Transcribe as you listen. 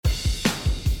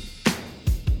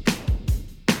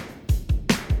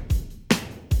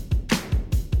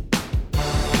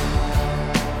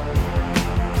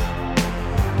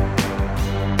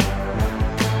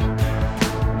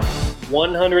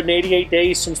188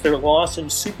 days since their loss in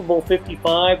Super Bowl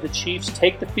 55, the Chiefs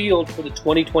take the field for the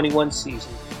 2021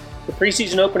 season. The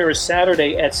preseason opener is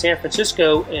Saturday at San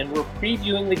Francisco, and we're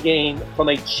previewing the game from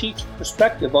a Chiefs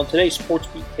perspective on today's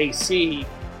SportsBeat KC,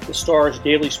 the Star's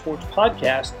daily sports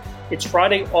podcast. It's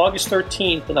Friday, August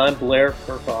 13th, and I'm Blair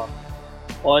Kirchhoff.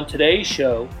 On today's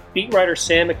show, beat writer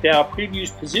Sam McDowell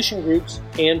previews position groups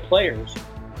and players,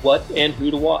 what and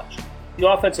who to watch. The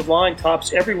offensive line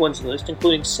tops everyone's list,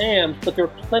 including Sam's, but there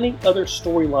are plenty other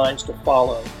storylines to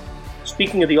follow.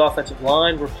 Speaking of the offensive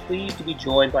line, we're pleased to be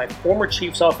joined by former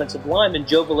Chiefs offensive lineman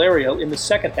Joe Valerio in the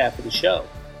second half of the show.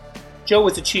 Joe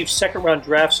was the Chiefs' second-round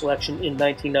draft selection in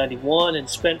 1991 and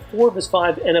spent 4 of his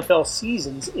 5 NFL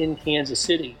seasons in Kansas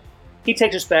City. He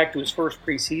takes us back to his first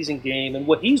preseason game and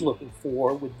what he's looking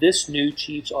for with this new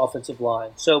Chiefs offensive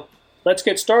line. So let's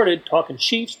get started talking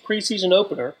Chiefs preseason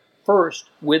opener, first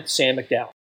with Sam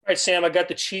McDowell. All right, Sam, I got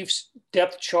the Chiefs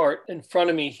depth chart in front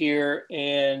of me here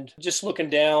and just looking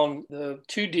down the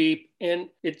 2 deep. And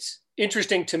it's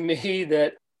interesting to me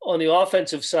that on the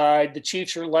offensive side, the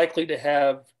Chiefs are likely to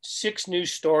have 6 new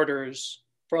starters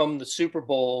from the Super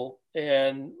Bowl.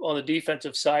 And on the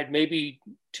defensive side, maybe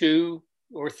 2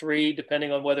 or 3,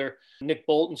 depending on whether Nick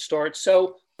Bolton starts.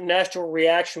 So natural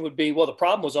reaction would be, well, the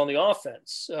problem was on the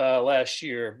offense last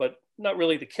year, but not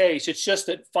really the case. It's just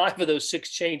that 5 of those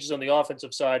 6 changes on the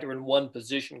offensive side are in one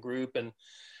position group. And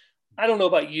I don't know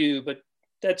about you, but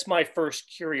that's my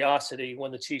first curiosity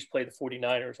when the Chiefs play the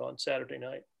 49ers on Saturday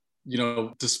night. You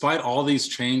know, despite all these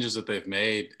changes that they've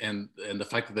made and the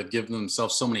fact that they've given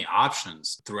themselves so many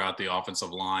options throughout the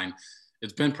offensive line,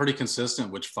 it's been pretty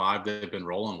consistent which 5 they've been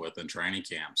rolling with in training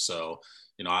camp. So,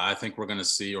 you know, I think we're going to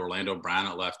see Orlando Brown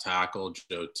at left tackle,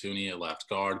 Joe Thuney at left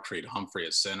guard, Creed Humphrey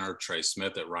at center, Trey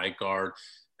Smith at right guard,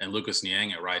 and Lucas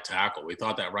Niang at right tackle. We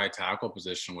thought that right tackle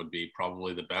position would be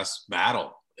probably the best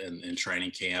battle in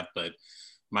training camp, but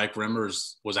Mike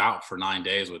Remmers was out for 9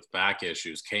 days with back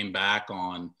issues, came back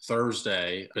on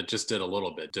Thursday, but just did a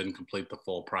little bit, didn't complete the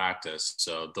full practice.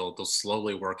 So they'll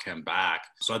slowly work him back.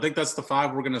 So I think that's the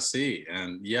 5 we're going to see.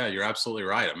 And yeah, you're absolutely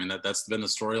right. I mean, that's been the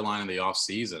storyline in the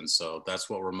offseason. So that's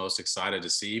what we're most excited to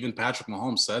see. Even Patrick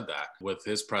Mahomes said that with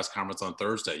his press conference on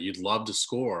Thursday. You'd love to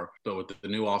score, but with the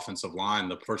new offensive line,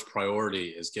 the first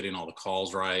priority is getting all the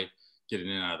calls right, getting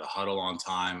in and out of the huddle on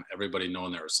time, everybody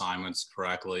knowing their assignments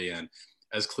correctly. And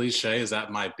as cliche as that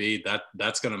might be,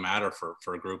 that's going to matter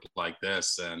for a group like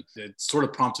this. And it sort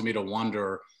of prompted me to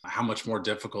wonder how much more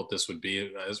difficult this would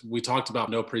be. As we talked about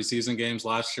no preseason games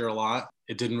last year a lot,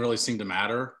 it didn't really seem to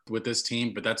matter with this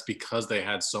team, but that's because they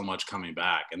had so much coming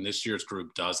back. And this year's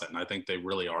group doesn't. And I think they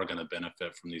really are going to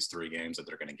benefit from these 3 games that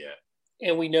they're going to get.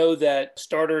 And we know that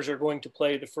starters are going to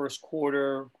play the first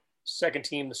quarter, second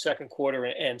team the second quarter,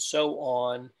 and so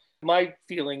on. My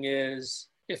feeling is,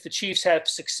 if the Chiefs have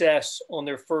success on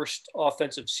their first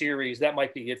offensive series, that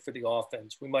might be it for the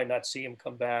offense. We might not see him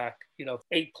come back,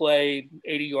 8-play,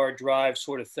 80-yard drive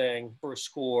sort of thing for a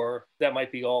score. That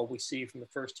might be all we see from the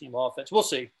first team offense. We'll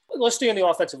see. Let's stay on the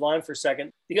offensive line for a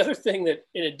second. The other thing that,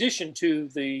 in addition to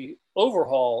the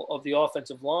overhaul of the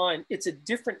offensive line, it's a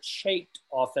different shaped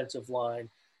offensive line.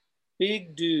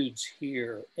 Big dudes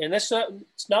here. And it's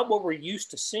not what we're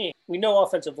used to seeing. We know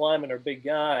offensive linemen are big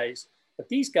guys, but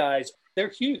these guys, they're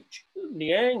huge.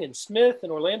 Niang and Smith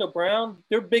and Orlando Brown,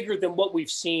 they're bigger than what we've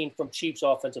seen from Chiefs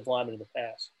offensive linemen in the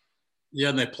past. Yeah,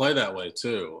 and they play that way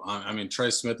too. I mean, Trey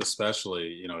Smith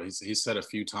especially, he's said a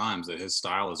few times that his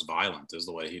style is violent, is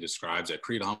the way he describes it.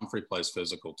 Creed Humphrey plays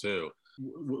physical too.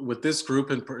 With this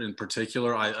group in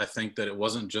particular, I think that it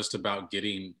wasn't just about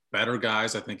getting better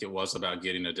guys. I think it was about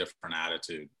getting a different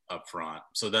attitude up front.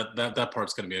 So that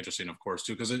part's going to be interesting, of course,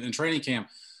 too, because in training camp,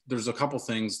 there's a couple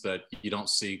things that you don't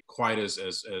see quite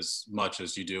as much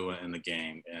as you do in the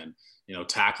game. And,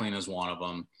 tackling is one of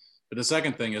them. But the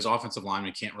second thing is offensive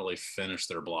linemen can't really finish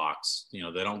their blocks. They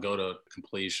don't go to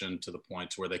completion to the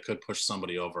point to where they could push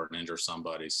somebody over and injure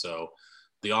somebody. So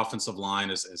the offensive line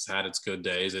has had its good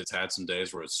days. It's had some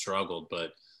days where it's struggled,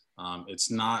 but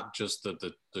it's not just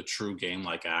the true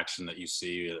game-like action that you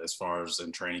see as far as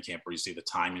in training camp where you see the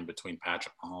timing between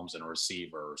Patrick Mahomes and a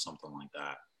receiver or something like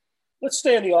that. Let's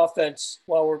stay on the offense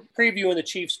while we're previewing the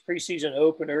Chiefs preseason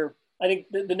opener. I think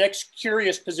the next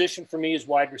curious position for me is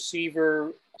wide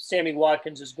receiver. Sammy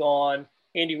Watkins is gone.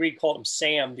 Andy Reid called him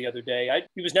Sam the other day.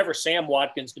 He was never Sam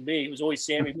Watkins to me. He was always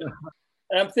Sammy.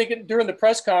 And I'm thinking during the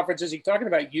press conference, is he talking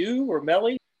about you or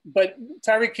Melly? But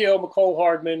Tyreek Hill, Mecole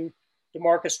Hardman,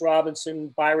 Demarcus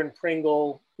Robinson, Byron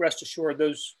Pringle, rest assured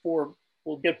those 4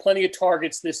 will get plenty of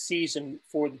targets this season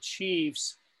for the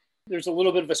Chiefs. There's a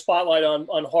little bit of a spotlight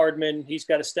on Hardman. He's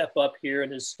got to step up here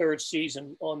in his 3rd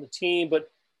season on the team. But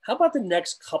How about the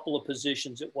next couple of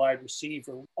positions at wide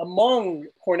receiver? Among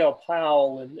Cornell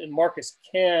Powell and Marcus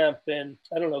Kemp and,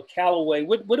 I don't know, Callaway,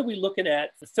 what are we looking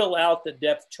at to fill out the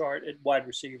depth chart at wide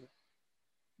receiver?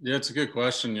 Yeah, it's a good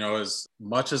question. As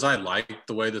much as I like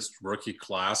the way this rookie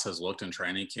class has looked in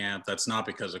training camp, that's not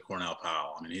because of Cornell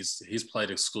Powell. I mean, he's played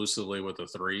exclusively with the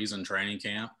threes in training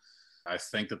camp. I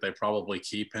think that they probably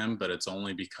keep him, but it's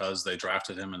only because they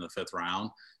drafted him in the 5th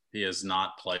round. He has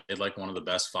not played like one of the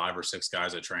best 5 or 6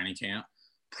 guys at training camp.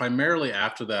 Primarily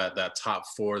after that top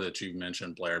 4 that you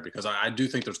mentioned, Blair, because I do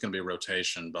think there's going to be a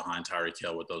rotation behind Tyreek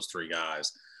Hill with those 3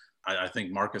 guys. I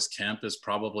think Marcus Kemp is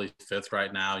probably 5th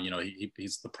right now.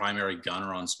 He's the primary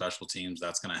gunner on special teams.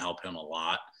 That's going to help him a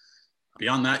lot.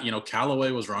 Beyond that,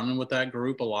 Callaway was running with that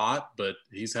group a lot, but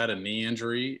he's had a knee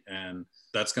injury, and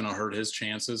that's going to hurt his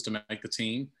chances to make the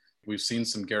team. We've seen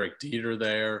some Garrick Dieter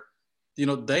there.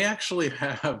 They actually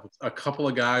have a couple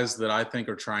of guys that I think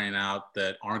are trying out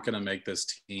that aren't going to make this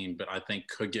team, but I think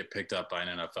could get picked up by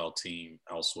an NFL team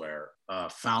elsewhere.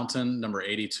 Fountain, number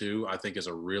 82, I think is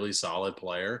a really solid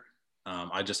player.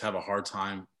 I just have a hard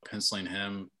time penciling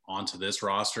him onto this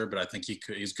roster, but I think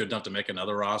he's good enough to make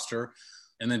another roster.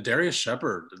 And then Darius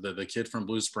Shepard, the kid from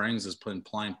Blue Springs, has been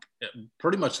playing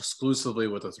pretty much exclusively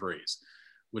with the threes,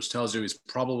 which tells you he's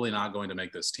probably not going to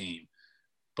make this team.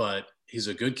 But he's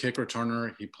a good kick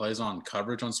returner. He plays on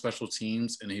coverage on special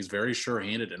teams, and he's very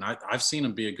sure-handed. And I've seen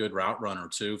him be a good route runner,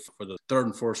 too, for the 3rd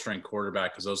and 4th string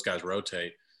quarterback because those guys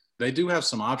rotate. They do have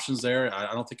some options there.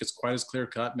 I don't think it's quite as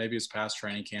clear-cut. Maybe it's past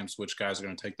training camps which guys are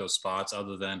going to take those spots,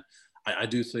 other than I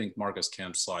do think Marcus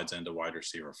Kemp slides into wide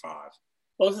receiver 5.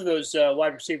 Both of those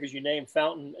wide receivers you named,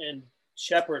 Fountain and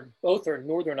Shepard, both are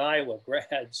Northern Iowa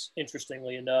grads,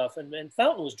 interestingly enough. And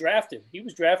Fountain was drafted. He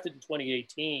was drafted in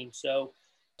 2018. So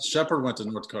Shepard went to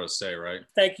North Dakota State, right?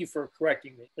 Thank you for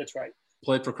correcting me. That's right.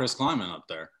 Played for Chris Kleiman up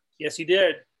there. Yes, he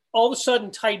did. All of a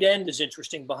sudden, tight end is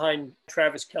interesting behind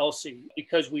Travis Kelce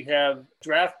because we have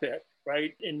draft pick,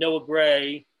 right, in Noah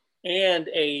Gray and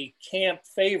a camp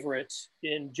favorite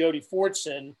in Jody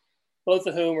Fortson, both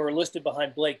of whom are listed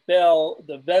behind Blake Bell,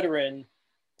 the veteran.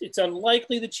 It's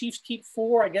unlikely the Chiefs keep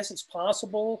 4. I guess it's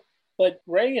possible. But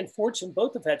Gray and Fortson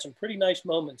both have had some pretty nice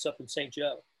moments up in St.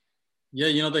 Joe.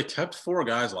 Yeah, they kept 4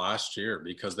 guys last year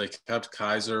because they kept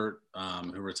Kaiser,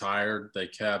 who retired. They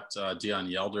kept Deion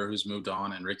Yelder, who's moved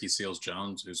on, and Ricky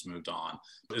Seals-Jones, who's moved on.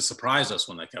 It surprised us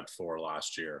when they kept 4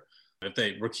 last year. If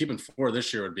they were keeping 4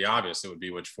 this year, it would be obvious it would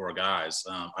be which 4 guys.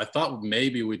 I thought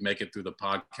maybe we'd make it through the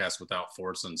podcast without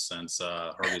Fortson since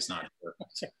Herbie's not here.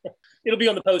 It'll be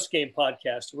on the post-game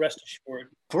podcast, rest assured.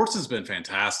 Fortson's been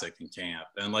fantastic in camp.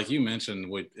 And like you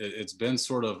mentioned, it's been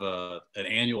sort of an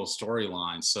annual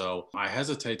storyline. So I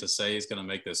hesitate to say he's going to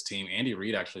make this team. Andy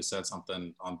Reid actually said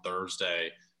something on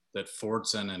Thursday that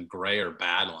Fortson and Gray are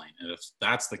battling. And if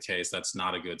that's the case, that's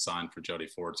not a good sign for Jody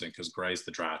Fortson because Gray's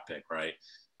the draft pick, right?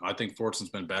 I think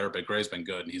Fortson's been better, but Gray's been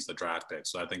good, and he's the draft pick.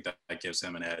 So I think that gives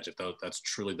him an edge if that's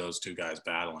truly those 2 guys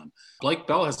battling. Blake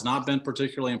Bell has not been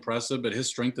particularly impressive, but his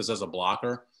strength is as a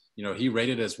blocker. He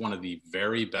rated as one of the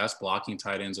very best blocking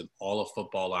tight ends in all of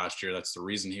football last year. That's the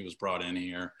reason he was brought in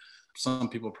here. Some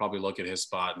people probably look at his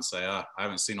spot and say, I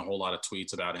haven't seen a whole lot of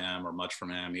tweets about him or much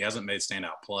from him. He hasn't made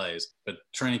standout plays, but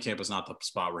training camp is not the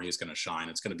spot where he's going to shine.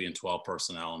 It's going to be in 12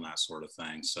 personnel and that sort of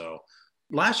thing. So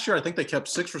last year, I think they kept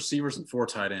 6 receivers and 4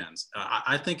 tight ends.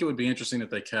 I think it would be interesting if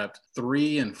they kept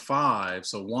 3 and 5,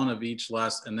 so 1 of each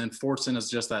less, and then Fortson is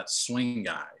just that swing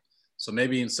guy. So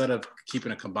maybe instead of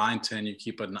keeping a combined 10, you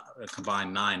keep a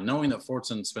combined 9. Knowing that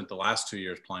Fortson spent the last 2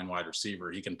 years playing wide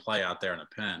receiver, he can play out there in a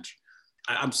pinch.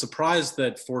 I'm surprised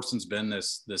that Fortson's been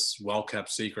this well-kept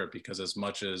secret because as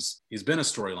much as he's been a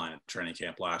storyline at training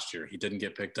camp last year, he didn't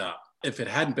get picked up. If it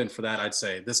hadn't been for that, I'd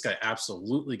say this guy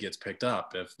absolutely gets picked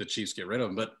up if the Chiefs get rid of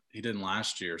him, but he didn't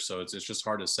last year. So it's just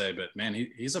hard to say, but man,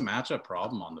 he's a matchup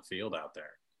problem on the field out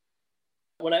there.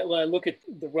 When I look at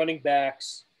the running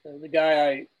backs, the guy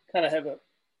I kind of have a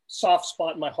soft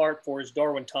spot in my heart for is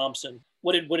Darwin Thompson.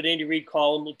 What did Andy Reid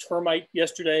call him? A termite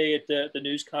yesterday at the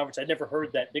news conference. I'd never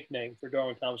heard that nickname for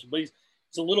Darwin Thompson, but he's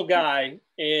a little guy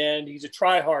and he's a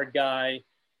try-hard guy.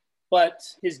 But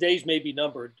his days may be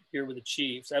numbered here with the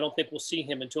Chiefs. I don't think we'll see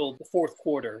him until the 4th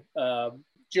quarter.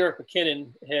 Jerick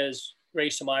McKinnon has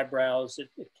raised some eyebrows at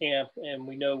camp, and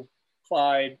we know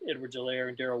Clyde Edwards-Helaire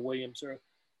and Darrell Williams are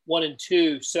 1 and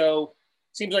 2. So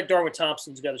it seems like Darwin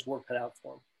Thompson's got his work cut out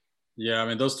for him. Yeah, I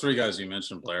mean, those 3 guys you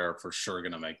mentioned, Blair, are for sure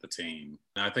going to make the team.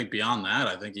 And I think beyond that,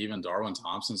 I think even Darwin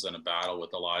Thompson's in a battle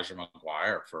with Elijah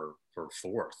McGuire for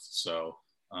 4th. So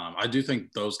I do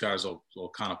think those guys will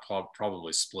kind of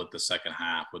probably split the second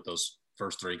half with those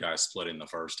first three guys splitting the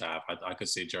first half. I could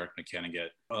see Jerick McKinnon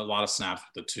get a lot of snaps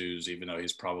with the twos, even though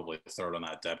he's probably third on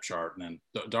that depth chart. And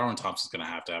then Darwin Thompson's going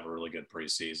to have a really good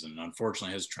preseason.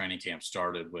 Unfortunately, his training camp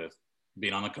started with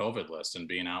being on the COVID list and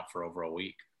being out for over a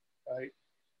week. Right.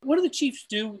 What do the Chiefs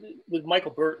do with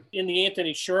Michael Burton in the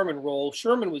Anthony Sherman role?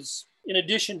 Sherman was, in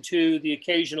addition to the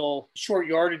occasional short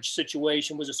yardage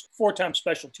situation, was a four-time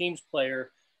special teams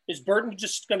player. Is Burton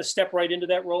just going to step right into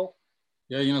that role?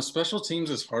 Yeah, special teams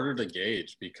is harder to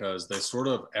gauge because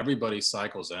everybody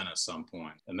cycles in at some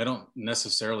point, and they don't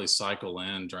necessarily cycle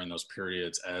in during those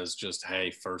periods as just, hey,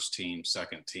 first team,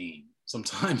 second team.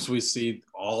 Sometimes we see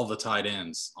all the tight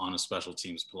ends on a special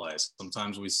teams play.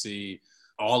 Sometimes we see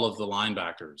all of the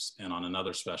linebackers in on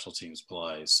another special teams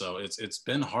play. So it's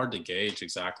been hard to gauge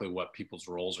exactly what people's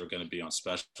roles are going to be on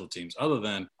special teams, other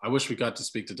than I wish we got to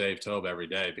speak to Dave Toub every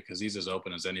day, because he's as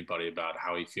open as anybody about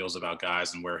how he feels about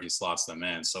guys and where he slots them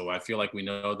in. So I feel like we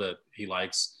know that he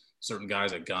likes certain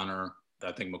guys at gunner.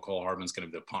 I think McCole Hardman's going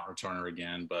to be the punt returner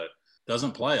again, but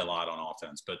doesn't play a lot on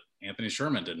offense. But Anthony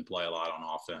Sherman didn't play a lot on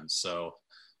offense. So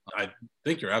I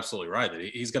think you're absolutely right that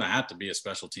he's going to have to be a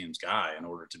special teams guy in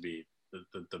order to be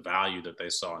the value that they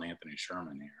saw in Anthony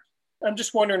Sherman here. I'm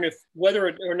just wondering if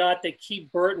whether or not they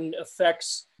keep Burton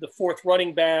affects the fourth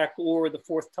running back or the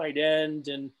fourth tight end,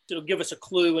 and it'll give us a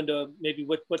clue into maybe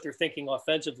what they're thinking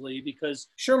offensively, because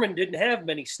Sherman didn't have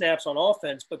many snaps on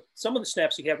offense, but some of the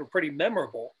snaps he had were pretty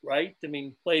memorable, right? I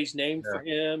mean, plays named for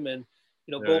him and,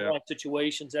 goal line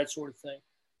situations, that sort of thing.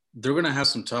 They're going to have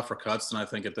some tougher cuts than I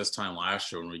think at this time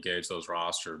last year when we gauged those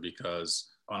roster, because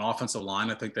on offensive line,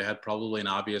 I think they had probably an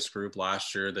obvious group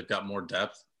last year that got more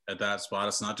depth at that spot.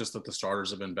 It's not just that the starters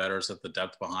have been better, it's that the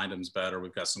depth behind them is better.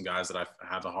 We've got some guys that I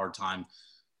have a hard time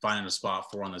finding a spot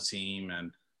for on the team,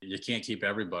 and you can't keep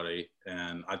everybody.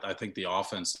 And I think the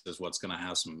offense is what's going to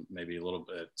have some maybe a little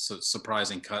bit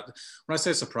surprising cut. When I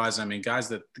say surprising, I mean guys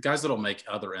that'll make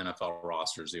other NFL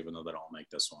rosters, even though they don't make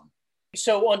this one.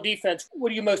 So on defense,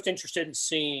 what are you most interested in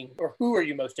seeing, or who are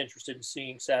you most interested in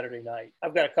seeing Saturday night?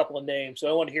 I've got a couple of names, so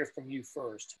I want to hear from you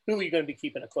first. Who are you going to be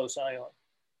keeping a close eye on?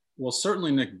 Well,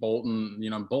 certainly Nick Bolton.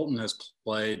 Bolton has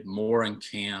played more in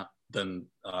camp than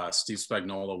Steve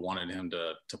Spagnuolo wanted him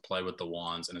to play with the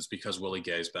ones, and it's because Willie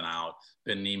Gay's been out.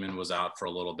 Ben Neiman was out for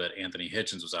a little bit. Anthony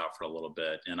Hitchens was out for a little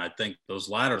bit. And I think those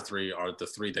latter three are the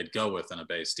three they'd go with in a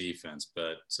base defense.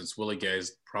 But since Willie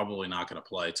Gay's probably not going to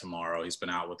play tomorrow, he's been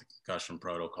out with the concussion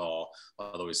protocol,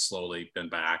 although he's slowly been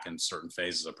back in certain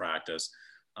phases of practice.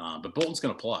 But Bolton's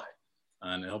going to play,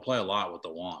 and he'll play a lot with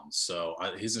the ones. So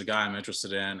he's a guy I'm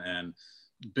interested in. And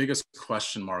biggest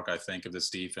question mark, I think, of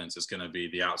this defense is going to be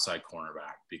the outside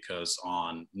cornerback, because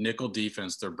on nickel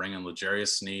defense, they're bringing L'Jarius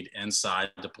Sneed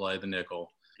inside to play the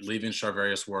nickel, leaving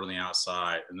Charvarius Ward on the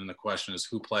outside. And then the question is,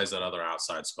 who plays that other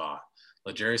outside spot?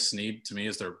 L'Jarius Sneed, to me,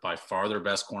 is by far their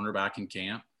best cornerback in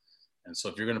camp. And so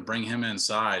if you're going to bring him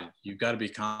inside, you've got to be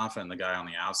confident in the guy on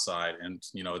the outside. And,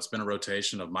 it's been a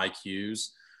rotation of Mike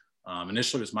Hughes.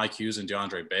 Initially, it was Mike Hughes and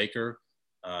DeAndre Baker.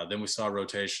 Then we saw a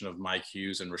rotation of Mike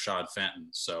Hughes and Rashad Fenton.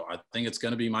 So I think it's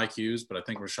going to be Mike Hughes, but I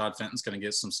think Rashad Fenton's going to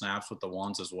get some snaps with the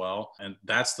ones as well. And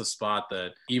that's the spot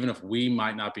that, even if we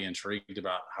might not be intrigued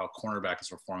about how cornerback is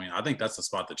performing, I think that's the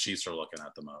spot the Chiefs are looking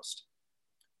at the most.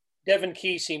 Devin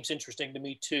Key seems interesting to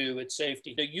me too at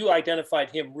safety. You identified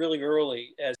him really early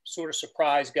as sort of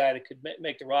surprise guy that could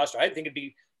make the roster. I think it'd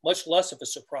be much less of a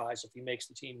surprise if he makes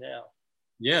the team now.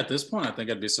 Yeah, at this point, I think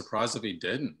I'd be surprised if he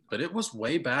didn't. But it was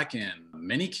way back in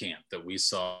minicamp that we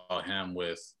saw him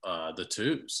with the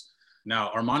twos.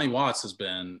 Now, Armani Watts has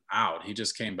been out. He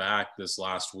just came back this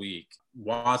last week.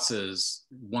 Watts is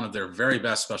one of their very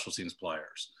best special teams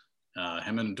players.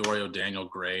 Him and Dorio Daniel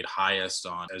grade highest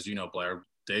on, as you know, Blair,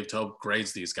 Dave Toub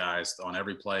grades these guys on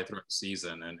every play throughout the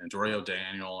season, and Dorio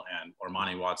Daniel and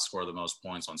Armani Watts score the most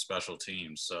points on special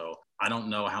teams. So I don't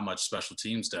know how much special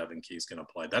teams Devin Key's going to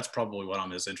play. That's probably what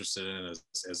I'm as interested in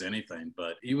as anything.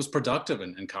 But he was productive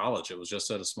in college. It was just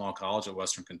at a small college at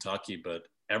Western Kentucky. But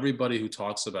everybody who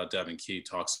talks about Devin Key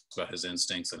talks about his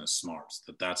instincts and his smarts,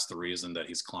 that's the reason that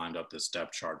he's climbed up this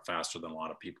depth chart faster than a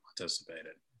lot of people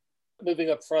anticipated.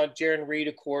 Moving up front, Jarran Reed,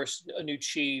 of course, a new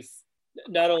Chief.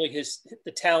 Not only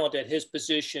the talent at his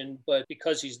position, but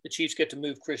because the Chiefs get to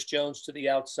move Chris Jones to the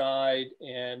outside,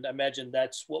 and I imagine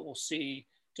that's what we'll see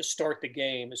to start the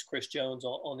game is Chris Jones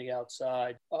on the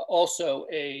outside. Also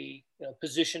a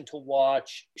position to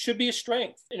watch. Should be a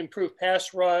strength. An improved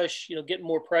pass rush, getting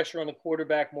more pressure on the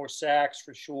quarterback, more sacks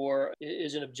for sure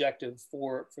is an objective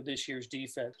for this year's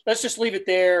defense. Let's just leave it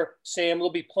there, Sam. There'll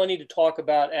be plenty to talk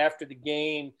about after the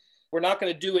game. We're not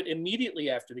going to do it immediately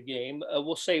after the game.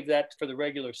 We'll save that for the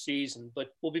regular season,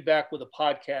 but we'll be back with a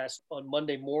podcast on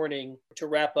Monday morning to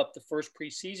wrap up the first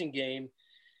preseason game.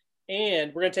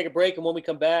 And we're going to take a break, and when we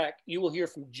come back, you will hear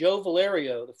from Joe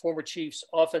Valerio, the former Chiefs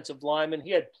offensive lineman.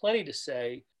 He had plenty to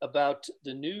say about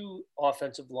the new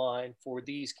offensive line for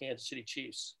these Kansas City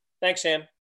Chiefs. Thanks, Sam.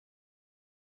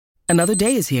 Another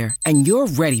day is here, and you're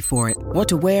ready for it. What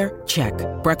to wear? Check.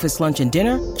 Breakfast, lunch, and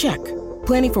dinner? Check.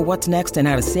 Planning for what's next and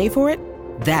how to save for it?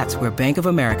 That's where Bank of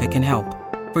America can help.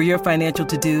 For your financial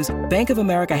to-dos, Bank of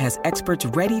America has experts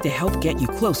ready to help get you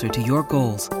closer to your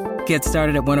goals. Get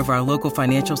started at one of our local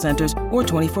financial centers or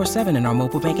 24/7 in our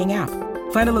mobile banking app.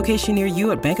 Find a location near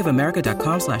you at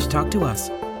bankofamerica.com/talktous.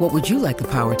 What would you like the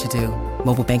power to do?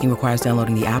 Mobile banking requires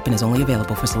downloading the app and is only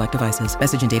available for select devices.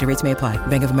 Message and data rates may apply.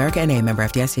 Bank of America N.A., member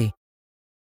FDIC.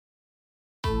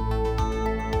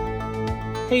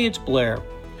 Hey, it's Blair.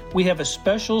 We have a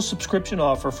special subscription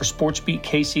offer for SportsBeat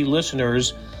KC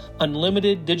listeners,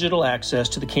 unlimited digital access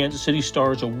to the Kansas City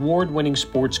Star's award-winning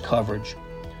sports coverage.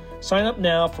 Sign up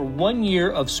now for 1 year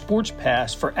of Sports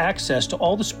Pass for access to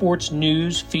all the sports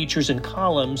news, features, and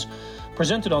columns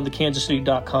presented on the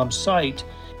kansascity.com site,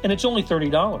 and it's only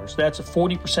 $30. That's a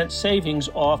 40% savings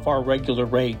off our regular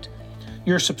rate.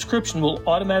 Your subscription will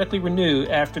automatically renew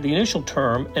after the initial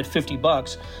term at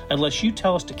 $50 unless you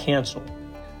tell us to cancel.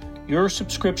 Your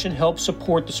subscription helps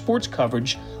support the sports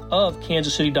coverage of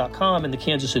kansascity.com and the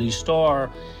Kansas City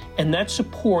Star, and that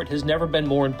support has never been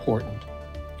more important.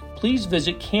 Please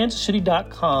visit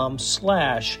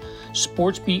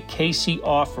kansascity.com/SportsBeatKC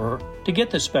offer to get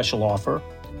this special offer.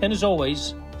 And as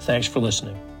always, thanks for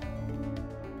listening.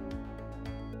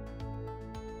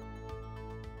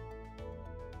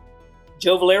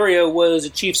 Joe Valerio was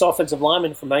a Chiefs offensive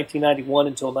lineman from 1991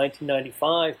 until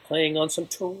 1995, playing on some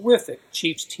terrific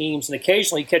Chiefs teams and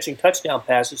occasionally catching touchdown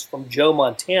passes from Joe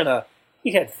Montana.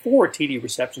 He had 4 TD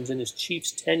receptions in his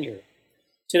Chiefs tenure.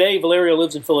 Today, Valerio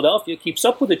lives in Philadelphia, keeps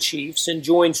up with the Chiefs, and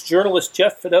joins journalist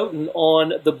Jeff Fidotin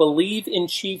on the Believe in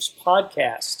Chiefs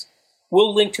podcast.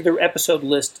 We'll link to their episode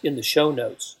list in the show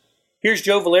notes. Here's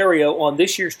Joe Valerio on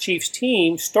this year's Chiefs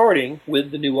team, starting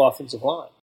with the new offensive line.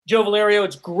 Joe Valerio,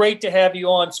 it's great to have you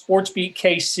on SportsBeat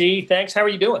KC. Thanks. How are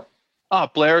you doing?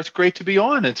 Blair, it's great to be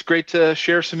on. It's great to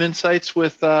share some insights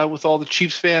with all the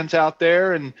Chiefs fans out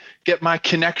there and get my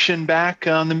connection back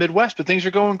on the Midwest. But things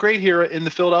are going great here in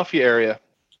the Philadelphia area.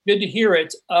 Good to hear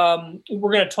it.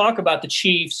 We're going to talk about the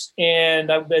Chiefs,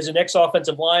 and as an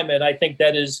ex-offensive lineman, I think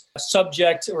that is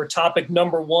subject or topic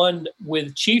number one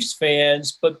with Chiefs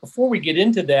fans. But before we get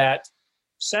into that,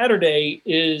 Saturday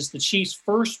is the Chiefs'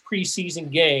 first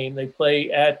preseason game. They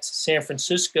play at San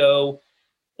Francisco,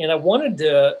 and I wanted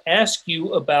to ask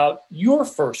you about your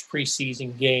first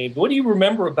preseason game. What do you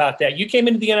remember about that? You came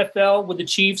into the NFL with the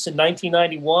Chiefs in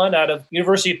 1991 out of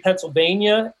University of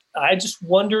Pennsylvania. I just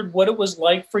wondered what it was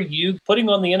like for you putting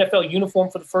on the NFL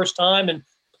uniform for the first time and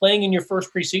playing in your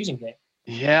first preseason game.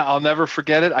 Yeah, I'll never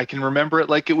forget it. I can remember it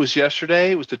like it was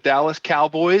yesterday. It was the Dallas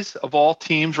Cowboys of all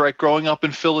teams, right? Growing up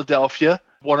in Philadelphia.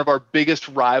 One of our biggest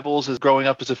rivals is growing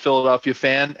up as a Philadelphia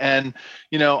fan. And,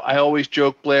 I always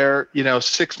joke, Blair,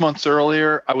 6 months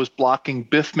earlier, I was blocking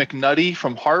Biff McNutty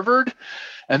from Harvard.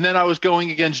 And then I was going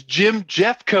against Jim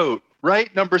Jeffcoat,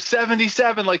 right? Number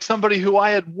 77, like somebody who I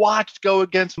had watched go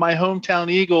against my hometown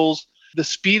Eagles. The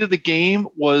speed of the game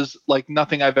was like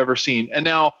nothing I've ever seen. And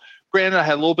now, granted, I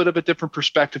had a little bit of a different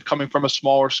perspective coming from a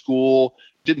smaller school,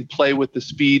 didn't play with the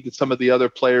speed that some of the other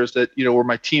players that, were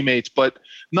my teammates. But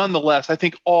nonetheless, I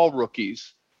think all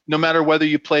rookies, no matter whether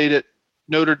you played at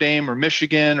Notre Dame or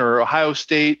Michigan or Ohio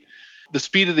State, the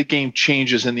speed of the game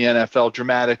changes in the NFL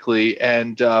dramatically.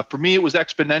 And for me, it was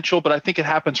exponential, but I think it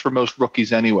happens for most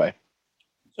rookies anyway.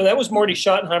 So that was Marty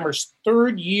Schottenheimer's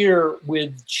third year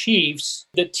with Chiefs.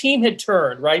 The team had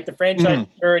turned, right? The franchise had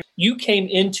turned. You came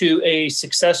into a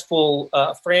successful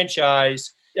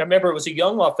franchise. I remember it was a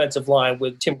young offensive line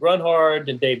with Tim Grunhard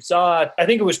and Dave Zott. I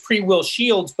think it was pre-Will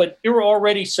Shields, but there were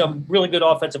already some really good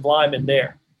offensive linemen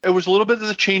there. It was a little bit of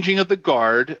the changing of the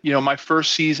guard. My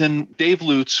first season, Dave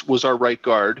Lutz was our right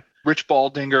guard. Rich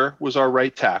Baldinger was our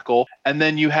right tackle. And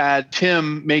then you had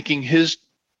Tim making his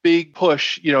big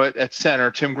push, at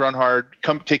center. Tim Grunhard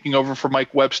taking over for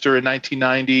Mike Webster in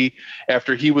 1990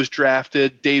 after he was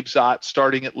drafted. Dave Zott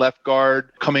starting at left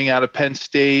guard, coming out of Penn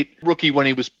State, rookie when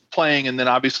he was playing, and then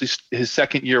obviously his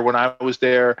second year when I was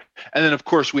there. And then, of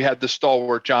course, we had the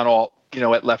stalwart John Alt,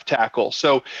 at left tackle.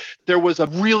 So there was a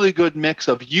really good mix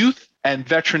of youth and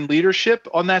veteran leadership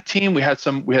on that team. We had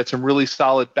some really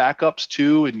solid backups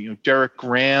too, and Derek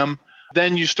Graham,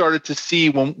 Then you started to see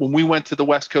when we went to the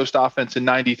West Coast offense in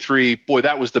 93, boy,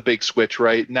 that was the big switch,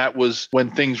 right? And that was when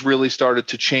things really started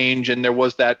to change. And there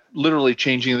was that literally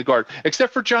changing the guard,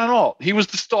 except for John Alt. He was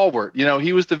the stalwart.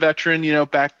 He was the veteran,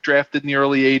 back drafted in the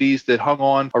early 80s that hung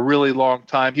on a really long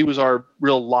time. He was our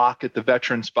real lock at the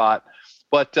veteran spot.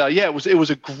 But it was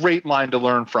a great line to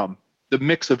learn from. The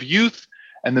mix of youth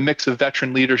and the mix of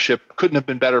veteran leadership couldn't have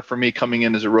been better for me coming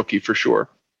in as a rookie, for sure.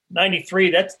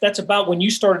 93, that's about when you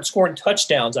started scoring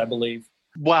touchdowns, I believe.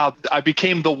 Wow, I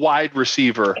became the wide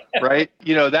receiver, right?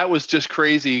 That was just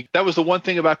crazy. That was the one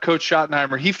thing about Coach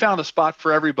Schottenheimer. He found a spot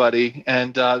for everybody.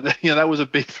 And, that was a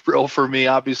big thrill for me,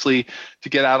 obviously, to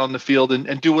get out on the field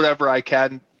and do whatever I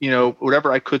can,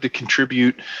 whatever I could to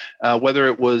contribute, whether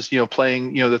it was,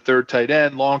 playing, the third tight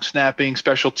end, long snapping,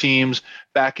 special teams,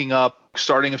 backing up,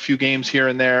 starting a few games here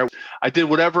and there. I did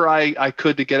whatever I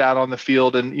could to get out on the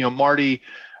field. And, Marty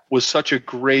was such a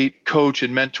great coach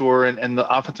and mentor, and the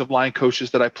offensive line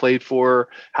coaches that I played for,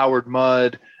 Howard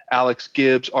Mudd, Alex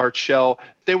Gibbs, Art Shell,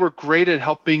 they were great at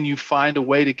helping you find a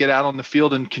way to get out on the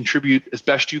field and contribute as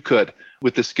best you could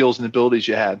with the skills and abilities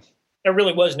you had. That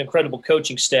really was an incredible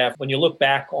coaching staff. When you look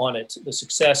back on it, the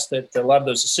success that a lot of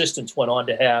those assistants went on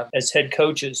to have as head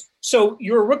coaches. So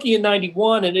you're a rookie in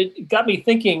 91, and it got me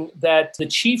thinking that the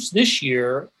Chiefs this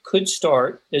year could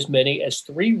start as many as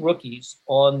 3 rookies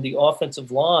on the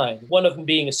offensive line, one of them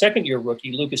being a second-year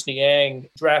rookie, Lucas Niang,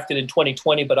 drafted in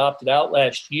 2020 but opted out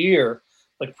last year.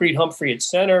 Like Creed Humphrey at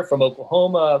center from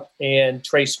Oklahoma and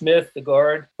Trey Smith, the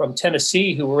guard from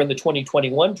Tennessee, who were in the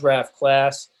 2021 draft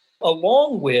class.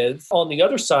 Along with, on the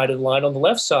other side of the line, on the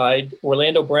left side,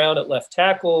 Orlando Brown at left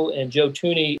tackle and Joe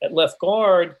Thuney at left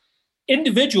guard.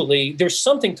 Individually, there's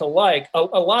something to like, a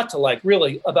lot to like,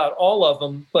 really, about all of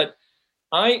them. But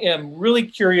I am really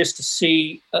curious to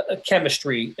see a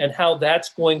chemistry and how that's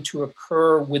going to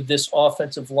occur with this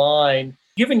offensive line.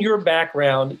 Given your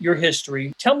background, your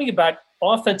history, tell me about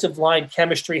offensive line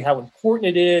chemistry, how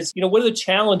important it is. What are the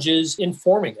challenges in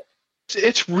forming it?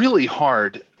 It's really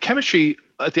hard. Chemistry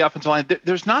at the offensive line,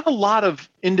 there's not a lot of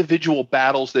individual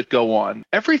battles that go on.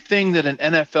 Everything that an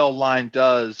NFL line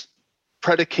does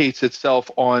predicates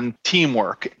itself on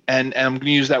teamwork. And I'm going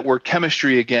to use that word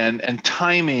chemistry again, and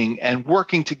timing and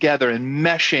working together and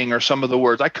meshing are some of the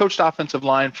words. I coached offensive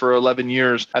line for 11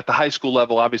 years at the high school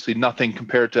level, obviously nothing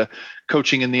compared to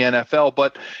coaching in the NFL.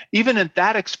 But even in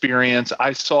that experience,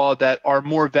 I saw that our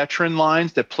more veteran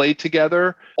lines that played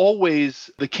together, always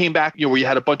they came back, where you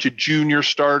had a bunch of junior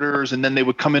starters and then they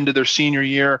would come into their senior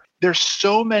year. There's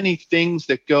so many things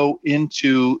that go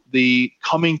into the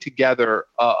coming together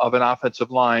of an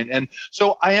offensive line. And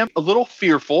so I am a little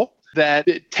fearful that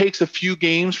it takes a few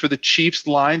games for the Chiefs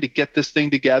line to get this thing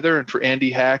together, and for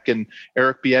Andy Heck and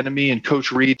Eric Bieniemy and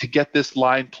Coach Reid to get this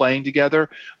line playing together.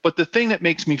 But the thing that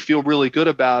makes me feel really good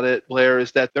about it, Blair,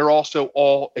 is that they're also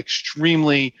all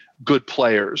extremely good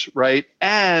players, right?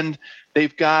 And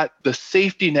they've got the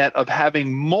safety net of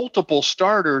having multiple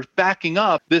starters backing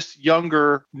up this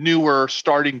younger, newer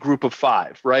starting group of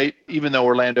 5, right? Even though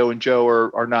Orlando and Joe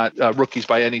are not rookies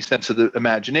by any sense of the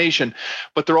imagination,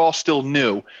 but they're all still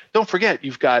new. Don't forget,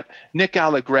 you've got Nick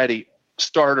Allegretti,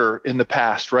 starter in the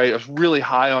past, right? I was really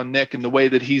high on Nick and the way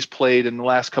that he's played in the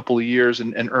last couple of years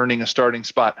and earning a starting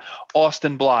spot.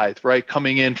 Austin Blythe, right?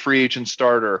 Coming in, free agent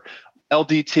starter.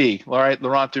 LDT, all right?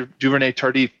 Laurent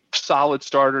Duvernay-Tardif, solid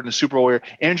starter in the Super Bowl year.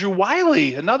 Andrew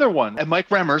Wiley, another one. And Mike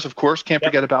Remmers, of course, can't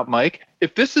forget about Mike.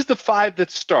 If this is the 5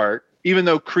 that start, even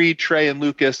though Creed, Trey, and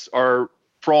Lucas are,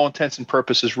 for all intents and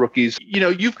purposes, rookies,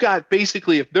 you've got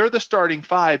basically, if they're the starting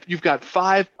 5, you've got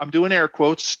 5, I'm doing air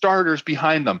quotes, starters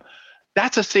behind them.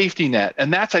 That's a safety net.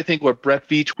 And that's, I think, what Brett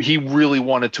Veach, he really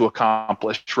wanted to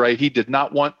accomplish, right? He did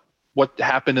not want what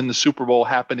happened in the Super Bowl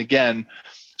happen again.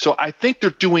 So I think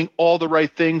they're doing all the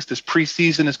right things. This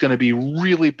preseason is going to be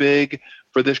really big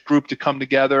for this group to come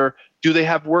together. Do they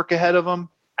have work ahead of them?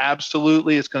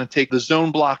 Absolutely. It's going to take the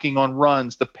zone blocking on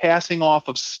runs, the passing off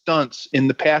of stunts in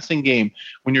the passing game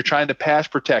when you're trying to pass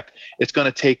protect. It's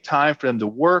going to take time for them to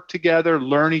work together,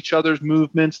 learn each other's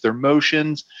movements, their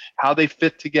motions, how they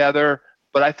fit together.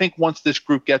 But I think once this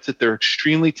group gets it, they're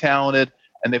extremely talented,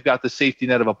 and they've got the safety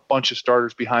net of a bunch of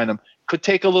starters behind them. Could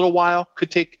take a little while,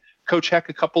 could take Coach Heck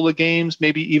a couple of games,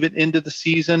 maybe even into the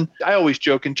season. I always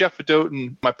joke, and Jeff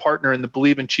Fedotin, my partner in the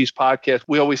Believe in Chiefs podcast,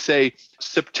 we always say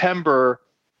September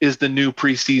is the new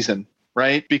preseason,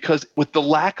 right? Because with the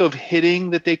lack of hitting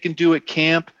that they can do at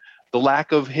camp, the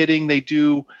lack of hitting they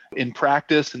do in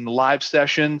practice and the live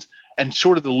sessions, and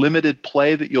sort of the limited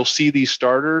play that you'll see these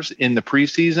starters in the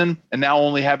preseason, and now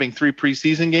only having 3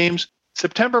 preseason games,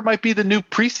 September might be the new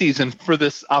preseason for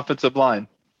this offensive line.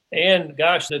 And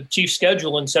gosh, the Chiefs'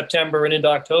 schedule in September and into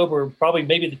October, probably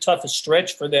maybe the toughest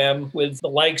stretch for them with the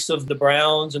likes of the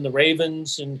Browns and the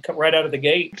Ravens and come right out of the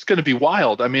gate. It's going to be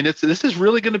wild. I mean, this is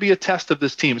really going to be a test of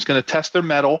this team. It's going to test their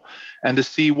mettle and to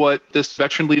see what this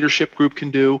veteran leadership group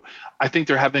can do. I think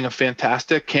they're having a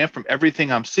fantastic camp from everything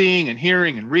I'm seeing and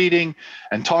hearing and reading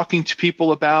and talking to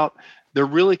people about. They're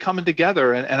really coming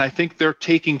together, and I think they're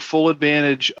taking full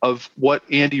advantage of what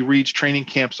Andy Reid's training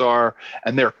camps are,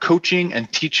 and they're coaching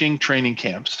and teaching training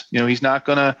camps. He's not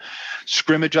going to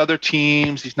scrimmage other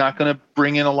teams. He's not going to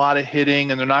bring in a lot of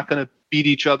hitting, and they're not going to beat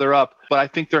each other up. But I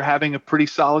think they're having a pretty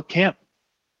solid camp.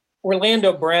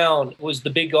 Orlando Brown was the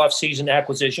big offseason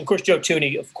acquisition. Of course, Joe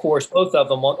Thuney, of course, both of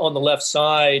them on the left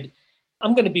side.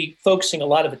 I'm going to be focusing a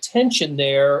lot of attention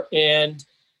there, and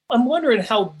I'm wondering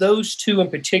how those two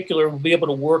in particular will be able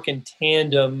to work in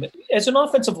tandem. As an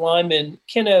offensive lineman,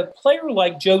 can a player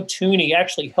like Joe Thuney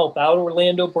actually help out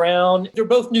Orlando Brown? They're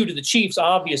both new to the Chiefs,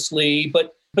 obviously,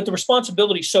 but the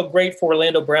responsibility is so great for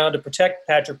Orlando Brown to protect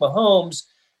Patrick Mahomes.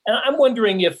 And I'm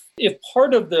wondering if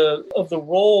part of the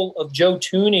role of Joe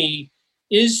Thuney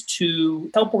is to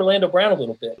help Orlando Brown a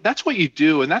little bit. That's what you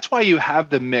do, and that's why you have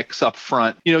the mix up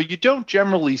front. You don't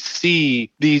generally see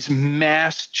these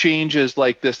mass changes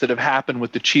like this that have happened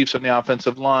with the Chiefs on the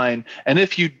offensive line. And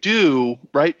if you do,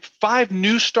 right, 5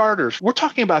 new starters. We're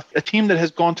talking about a team that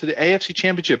has gone to the AFC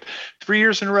Championship 3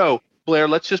 years in a row. Blair,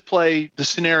 let's just play the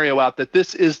scenario out that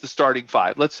this is the starting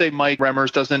 5. Let's say Mike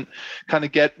Remmers doesn't kind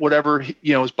of get whatever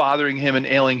is bothering him and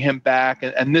ailing him back,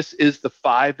 and this is the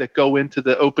 5 that go into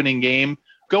the opening game.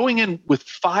 Going in with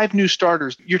 5 new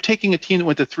starters, you're taking a team that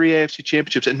went to 3 AFC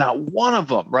championships and not one of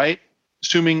them, right?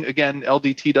 Assuming, again,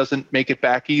 LDT doesn't make it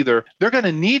back either. They're going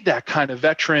to need that kind of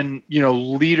veteran,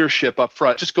 leadership up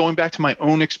front. Just going back to my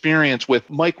own experience with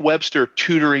Mike Webster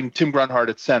tutoring Tim Grunhard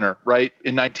at center, right,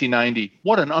 in 1990.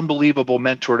 What an unbelievable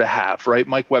mentor to have, right?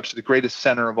 Mike Webster, the greatest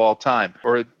center of all time,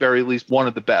 or at very least one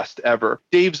of the best ever.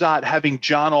 Dave Zott having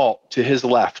John Alt to his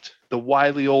left, the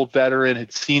wily old veteran,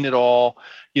 had seen it all.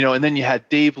 And then you had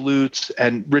Dave Lutz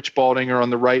and Rich Baldinger on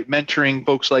the right, mentoring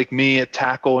folks like me at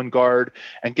tackle and guard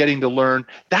and getting to learn.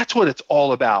 That's what it's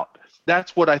all about.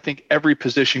 That's what I think every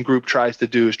position group tries to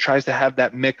do, is tries to have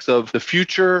that mix of the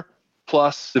future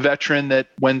plus the veteran that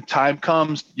when time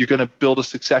comes, you're going to build a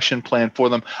succession plan for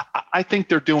them. I think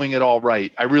they're doing it all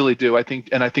right. I really do. I think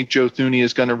Joe Thuney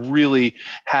is going to really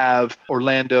have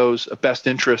Orlando's best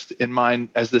interest in mind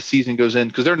as the season goes in,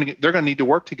 because they're going to need to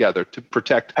work together to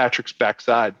protect Patrick's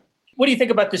backside. What do you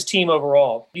think about this team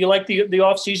overall? Do you like the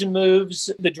offseason moves,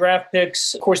 the draft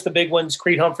picks? Of course, the big ones,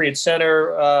 Creed Humphrey at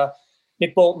center,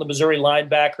 Nick Bolton, the Missouri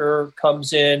linebacker,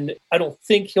 comes in. I don't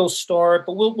think he'll start,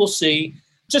 but we'll see.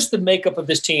 Just the makeup of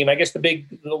this team. I guess the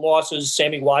losses,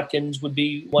 Sammy Watkins would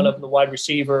be one of them, the wide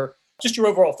receiver. Just your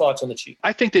overall thoughts on the Chiefs.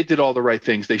 I think they did all the right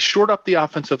things. They shored up the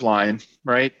offensive line,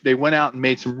 right? They went out and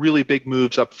made some really big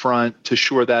moves up front to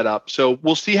shore that up. So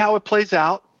we'll see how it plays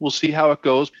out. We'll see how it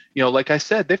goes. Like I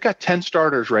said, they've got 10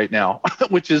 starters right now,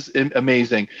 which is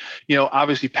amazing.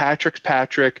 Obviously Patrick's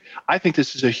Patrick. I think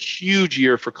this is a huge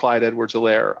year for Clyde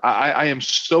Edwards-Helaire. I am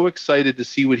so excited to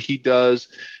see what he does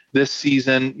this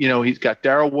season. He's got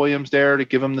Darrell Williams there to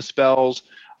give him the spells.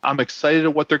 I'm excited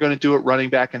at what they're going to do at running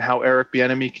back and how Eric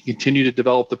Bieniemy can continue to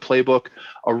develop the playbook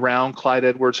around Clyde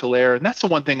Edwards-Helaire. And that's the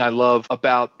one thing I love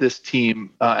about this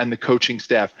team and the coaching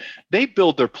staff. They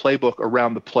build their playbook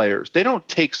around the players. They don't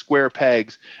take square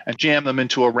pegs and jam them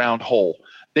into a round hole.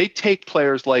 They take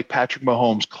players like Patrick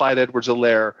Mahomes, Clyde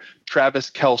Edwards-Helaire, Travis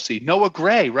Kelce, Noah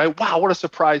Gray, right? Wow, what a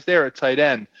surprise there at tight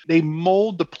end. They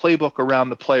mold the playbook around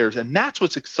the players, and that's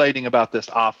what's exciting about this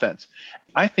offense.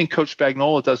 I think Coach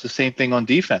Spagnuolo does the same thing on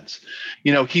defense.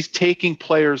 He's taking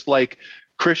players like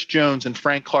Chris Jones and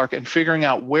Frank Clark and figuring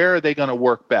out where are they going to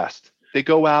work best. They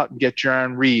go out and get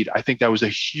Jarran Reed. I think that was a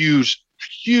huge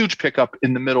pickup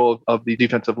in the middle of the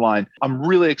defensive line. I'm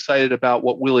really excited about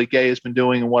what Willie Gay has been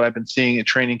doing and what I've been seeing in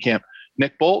training camp.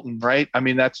 Nick Bolton, right? I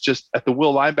mean, that's just at the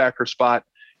will linebacker spot.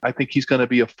 I think he's going to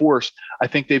be a force. I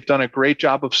think they've done a great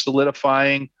job of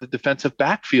solidifying the defensive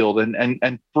backfield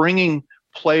and bringing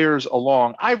players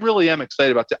along. I really am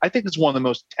excited about that. I think it's one of the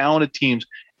most talented teams,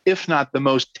 if not the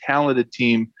most talented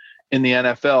team in the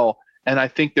NFL. And I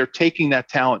think they're taking that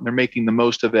talent and they're making the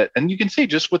most of it. And you can see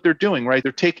just what they're doing, right?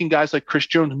 They're taking guys like Chris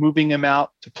Jones, moving him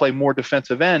out to play more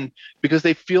defensive end because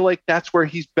they feel like that's where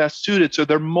he's best suited. So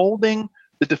they're molding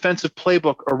the defensive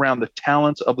playbook around the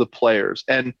talents of the players.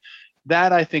 And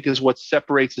that, I think, is what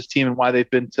separates this team and why they've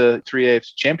been to 3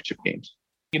 AFC championship games.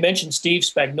 You mentioned Steve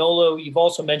Spagnuolo. You've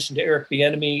also mentioned Eric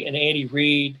Bieniemy and Andy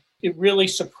Reid. It really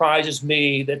surprises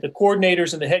me that the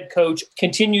coordinators and the head coach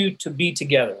continue to be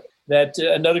together. that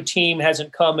another team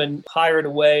hasn't come and hired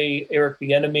away Eric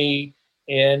Bieniemy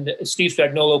and Steve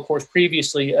Spagnuolo, of course,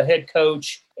 previously a head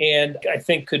coach, and I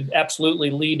think could absolutely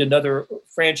lead another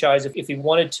franchise if he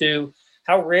wanted to.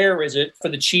 How rare is it for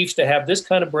the Chiefs to have this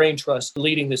kind of brain trust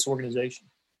leading this organization?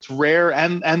 It's rare,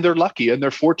 and they're lucky and they're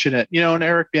fortunate. And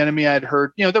Eric Bieniemy, I'd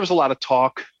heard, there was a lot of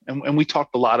talk, and we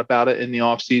talked a lot about it in the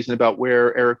offseason about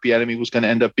where Eric Bieniemy was going to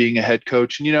end up being a head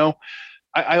coach. And,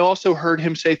 I also heard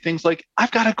him say things like,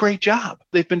 I've got a great job.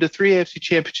 They've been to 3 AFC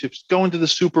championships, going to the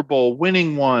Super Bowl,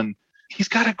 winning one. He's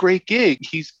got a great gig.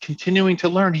 He's continuing to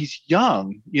learn. He's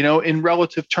young, in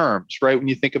relative terms, right? When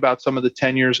you think about some of the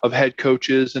tenures of head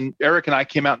coaches, and Eric and I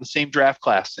came out in the same draft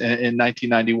class in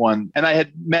 1991. And I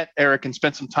had met Eric and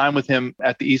spent some time with him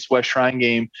at the East-West Shrine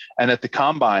game and at the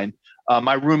Combine.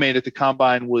 My roommate at the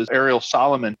Combine was Ariel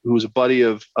Solomon, who was a buddy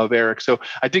of Eric. So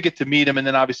I did get to meet him, and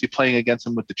then obviously playing against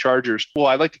him with the Chargers. Well,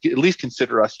 I like to at least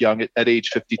consider us young at age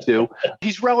 52.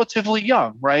 He's relatively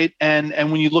young, right? And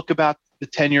when you look about the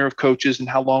tenure of coaches and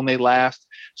how long they last.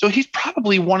 So he's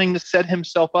probably wanting to set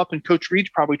himself up, and Coach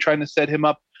Reid's probably trying to set him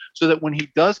up so that when he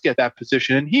does get that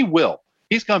position, and he will,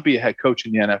 he's going to be a head coach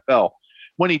in the NFL.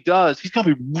 When he does, he's going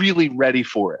to be really ready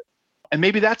for it. And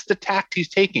maybe that's the tact he's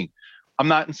taking. I'm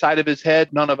not inside of his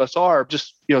head. None of us are,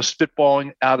 just,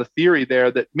 spitballing out a theory there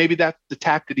that maybe that's the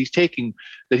tact that he's taking,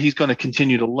 that he's going to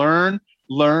continue to learn.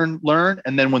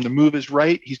 And then when the move is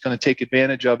right, he's going to take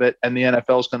advantage of it, and the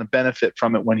NFL is going to benefit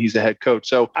from it when he's a head coach.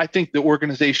 So I think the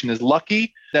organization is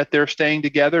lucky that they're staying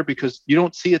together, because you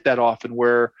don't see it that often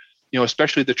where,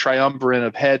 especially the triumvirate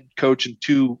of head coach and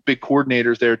 2 big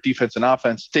coordinators there, defense and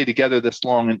offense, stay together this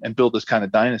long and build this kind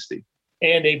of dynasty.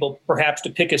 And able perhaps to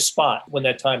pick his spot when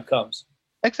that time comes.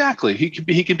 Exactly.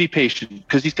 He can be patient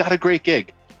because he's got a great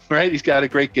gig, right? He's got a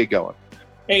great gig going.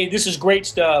 Hey, this is great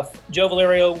stuff. Joe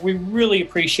Valerio, we really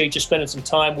appreciate you spending some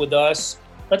time with us.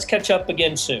 Let's catch up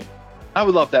again soon. I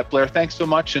would love that, Blair. Thanks so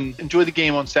much, and enjoy the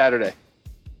game on Saturday.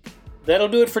 That'll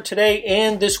do it for today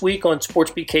and this week on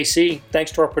Sports Beat KC.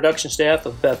 Thanks to our production staff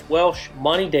of Beth Welsh,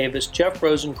 Monty Davis, Jeff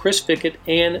Rosen, Chris Fickett,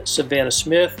 and Savannah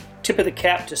Smith. Tip of the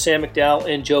cap to Sam McDowell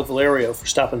and Joe Valerio for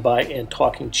stopping by and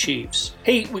talking Chiefs.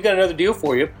 Hey, we got another deal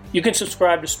for you. You can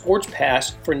subscribe to Sports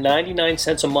Pass for 99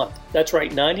 cents a month. That's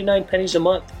right, 99 pennies a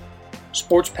month.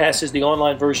 Sports Pass is the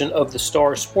online version of the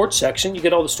Star Sports section. You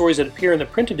get all the stories that appear in the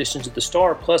print editions of the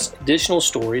Star, plus additional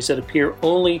stories that appear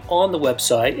only on the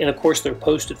website, and of course they're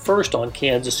posted first on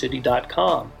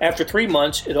kansascity.com. After 3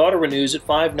 months, it auto-renews at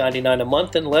 $5.99 a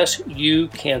month unless you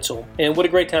cancel. And what a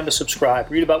great time to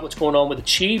subscribe. Read about what's going on with the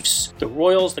Chiefs, the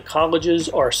Royals, the colleges,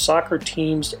 our soccer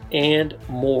teams, and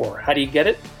more. How do you get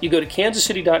it? You go to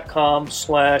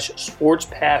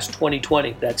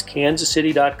kansascity.com/SportsPass2020. That's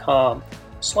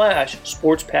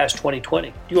kansascity.com/SportsPass2020.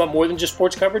 Do you want more than just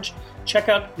sports coverage? Check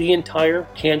out the entire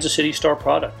Kansas City Star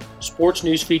product. Sports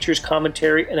news, features,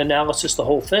 commentary, and analysis, the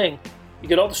whole thing. You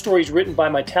get all the stories written by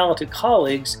my talented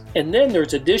colleagues, and then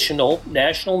there's additional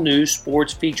national news,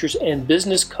 sports, features, and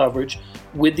business coverage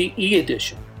with the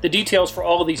e-edition. The details for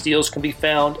all of these deals can be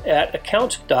found at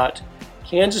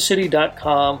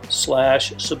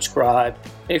account.kansascity.com/subscribe.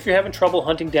 And if you're having trouble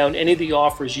hunting down any of the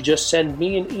offers, you just send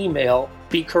me an email,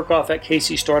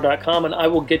 bkirkhoff@kcstar.com, and I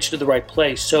will get you to the right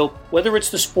place. So whether it's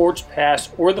the Sports Pass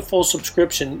or the full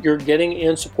subscription, you're getting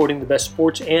and supporting the best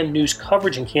sports and news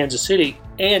coverage in Kansas City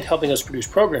and helping us produce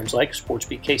programs like Sports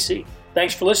Beat KC.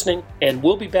 Thanks for listening, and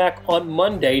we'll be back on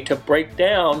Monday to break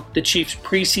down the Chiefs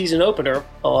preseason opener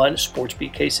on Sports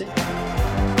Beat KC.